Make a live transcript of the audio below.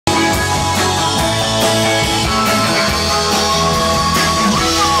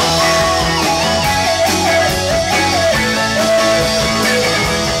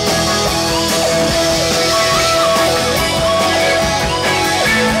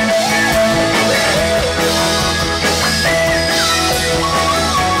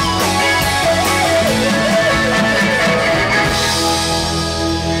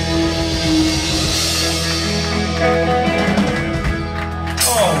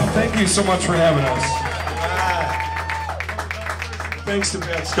Thank you so much for having us. Thanks to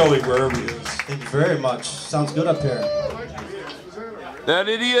Pat Scully, wherever he is. Thank you very much. Sounds good up here. That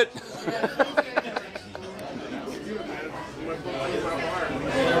idiot. Do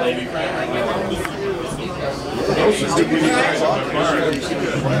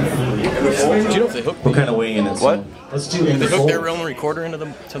you know if they hooked? We're kind of winging it. So What? Let's do it. They hooked their own recorder into the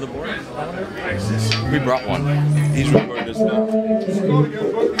board. We brought one. He's recording this now.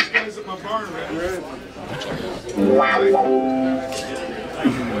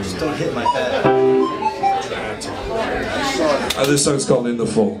 Just don't hit my head. This song's called In the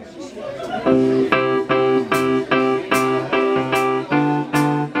Full.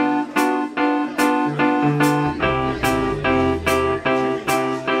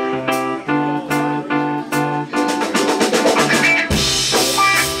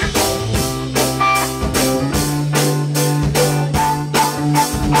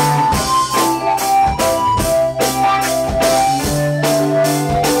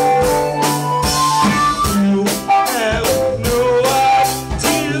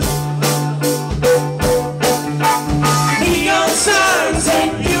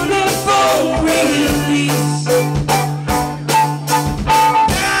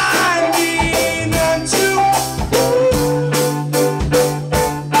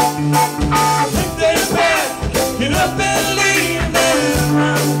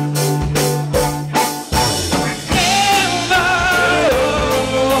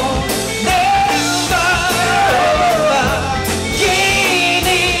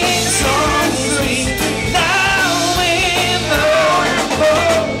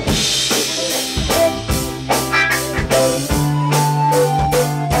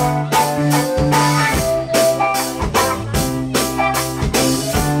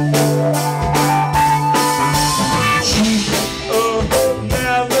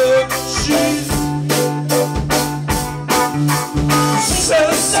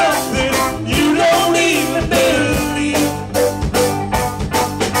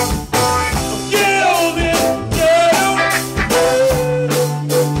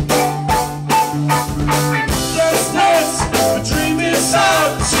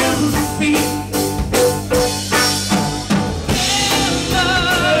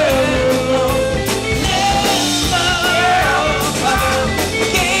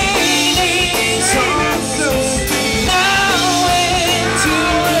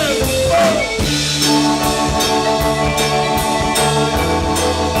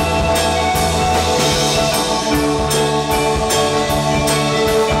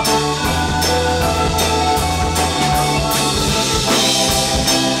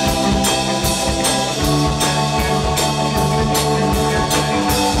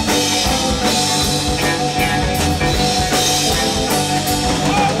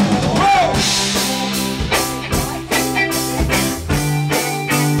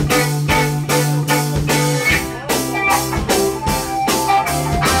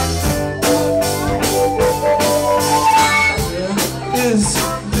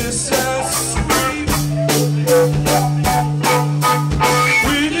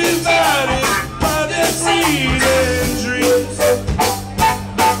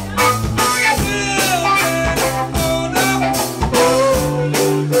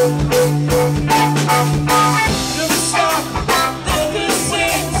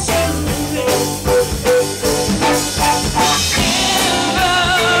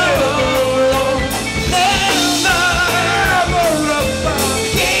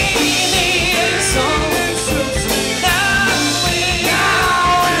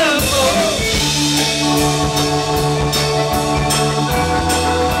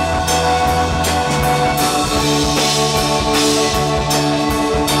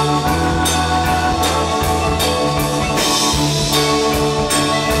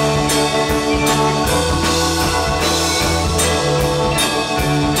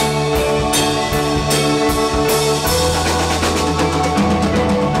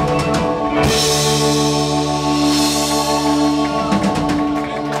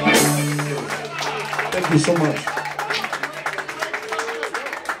 Thank you so much.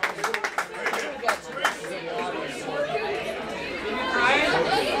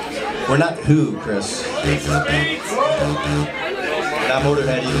 We're not Who, Chris. Not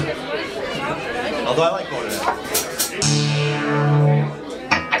Motorhead either. Although I like Motorhead.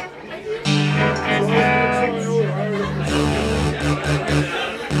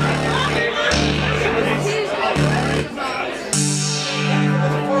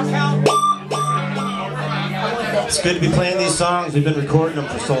 It's good to be playing these songs. We've been recording them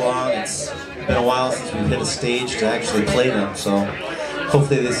for so long. It's been a while since we've hit a stage to actually play them. So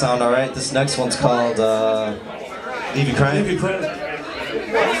Hopefully they sound alright. This next one's called Leave You Crying. Leave You Crying.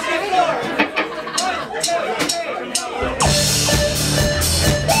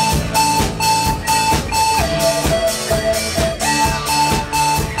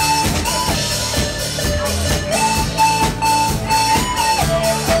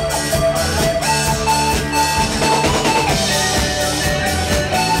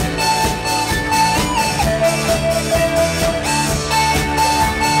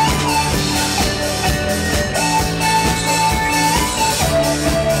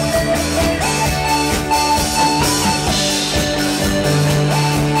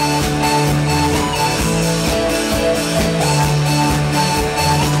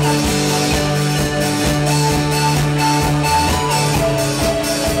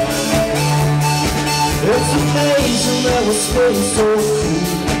 It's amazing that we stay so cool,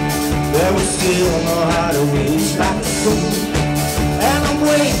 that we still know how to reach like a fool. And I'm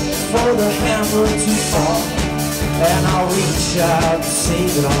waiting for the hammer to fall, and I'll reach out and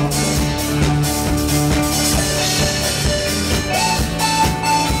save it all.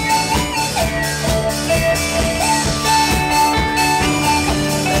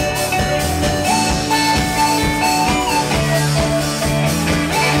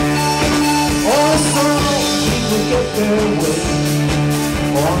 Get their way.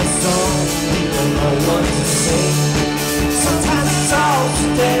 On a song, people know what to say. Sometimes it's all so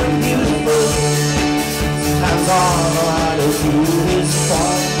damn beautiful. Sometimes all I know how to do is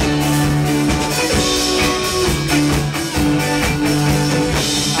fall.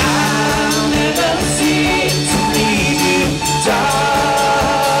 I'll never seem to leave you, darling.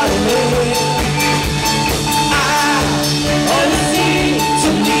 I'll never seem to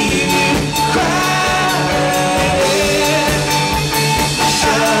leave you crying.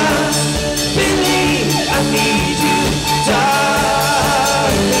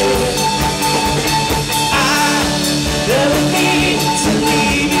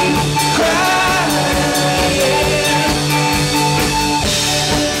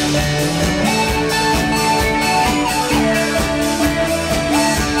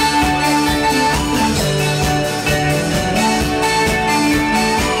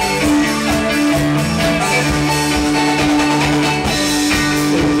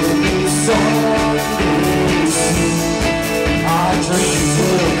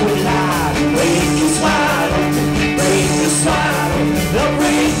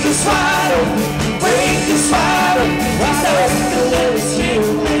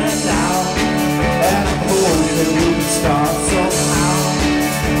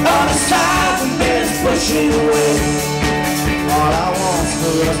 Pushing away. All I want's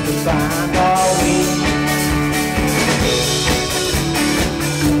for us to find our way.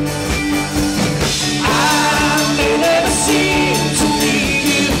 I may never seem to leave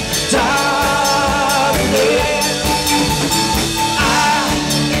you, darling. I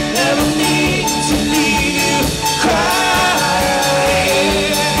never need to leave you crying.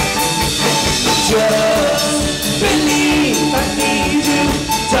 Just believe I need you,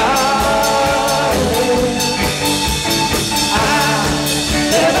 darling.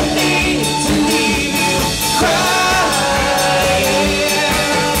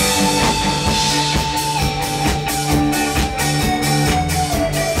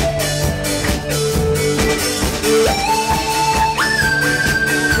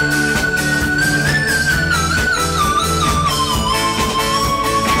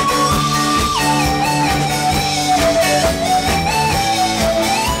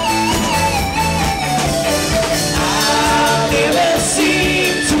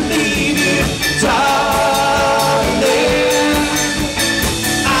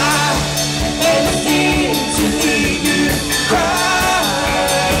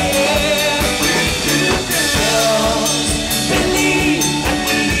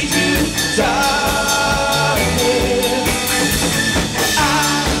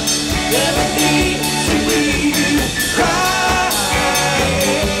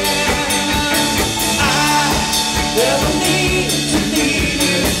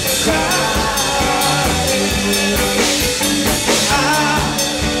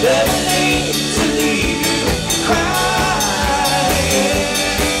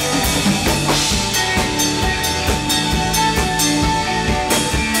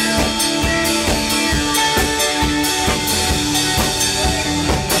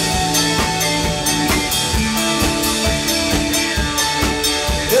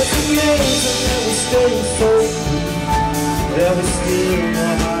 Never still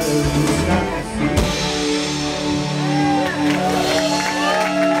know how to lose like a fool.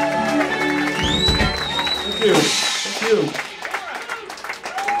 Thank you. Thank you.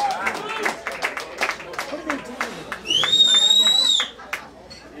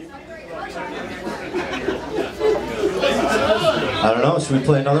 I don't know. Should we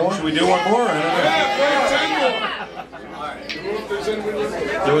play another one? Should we do one more? I don't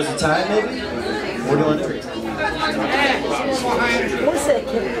know. There was a time, maybe? What do you want to do? What's that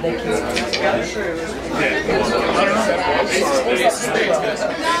kid?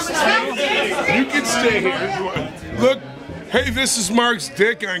 You can stay here if you want. Look, hey, this is Mark's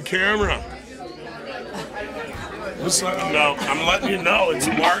dick on camera. Just let him know. I'm letting you know. It's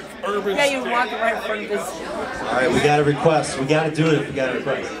Mark Urban's Yeah, you walk right in front of his. All right, we got a request. We got to do it if we got a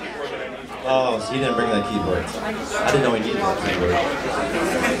request. Oh, so he didn't bring that keyboard. I didn't know he needed that keyboard.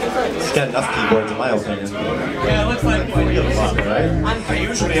 He's got enough keyboards, in my opinion. Yeah, it looks like one. We give a fuck, right? I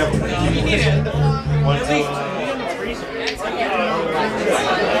usually have 20 keyboards. 1, 2.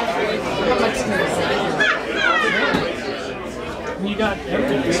 You got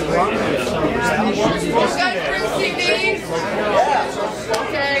everything.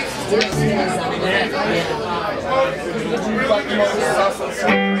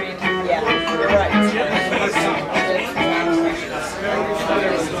 Yeah, you're right.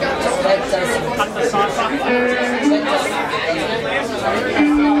 Cut the sauce off.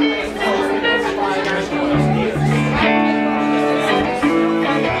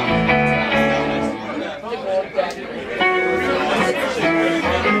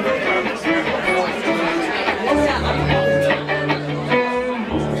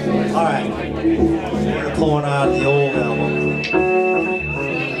 Alright, we're pulling out the old album.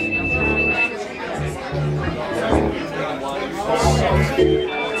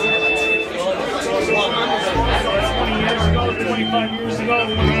 Years ago, 25 years ago.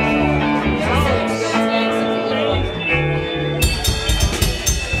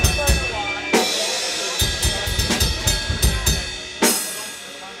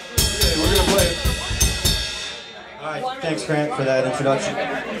 Thanks, Grant, for that introduction.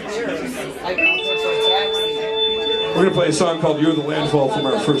 We're going to play a song called You're the Landfall from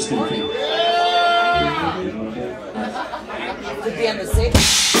our first EP. Could be on the 6th.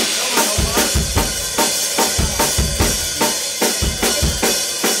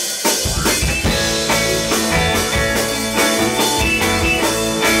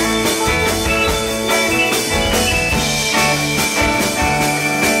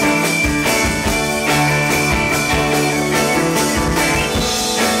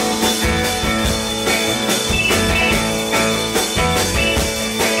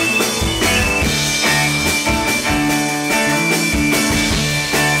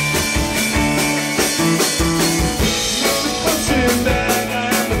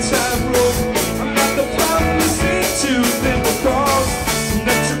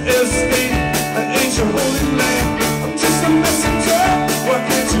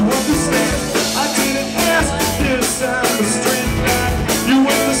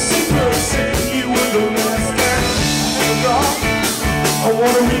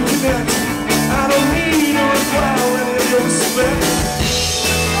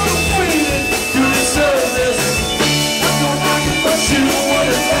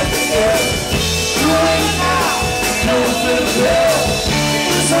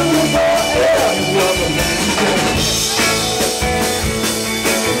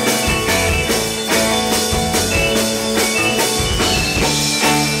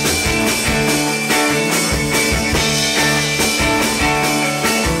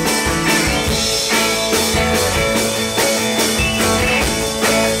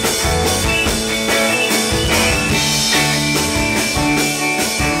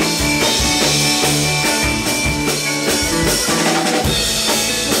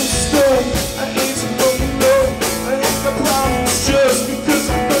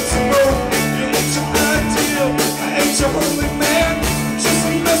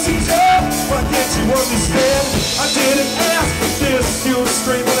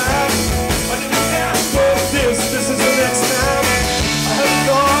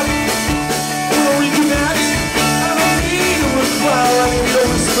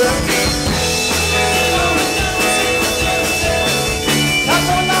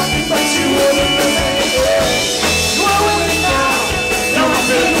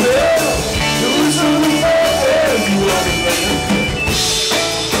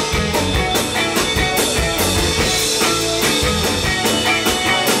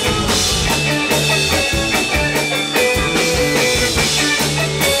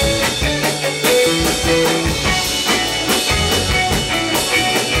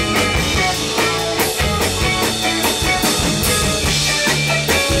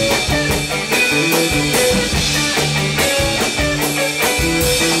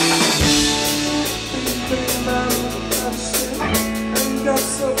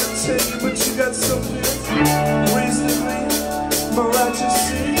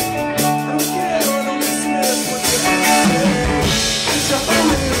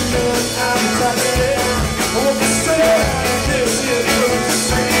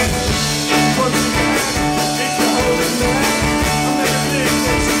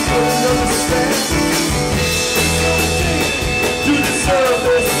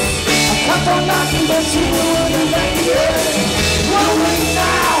 kept on knocking, but she wouldn't let me in.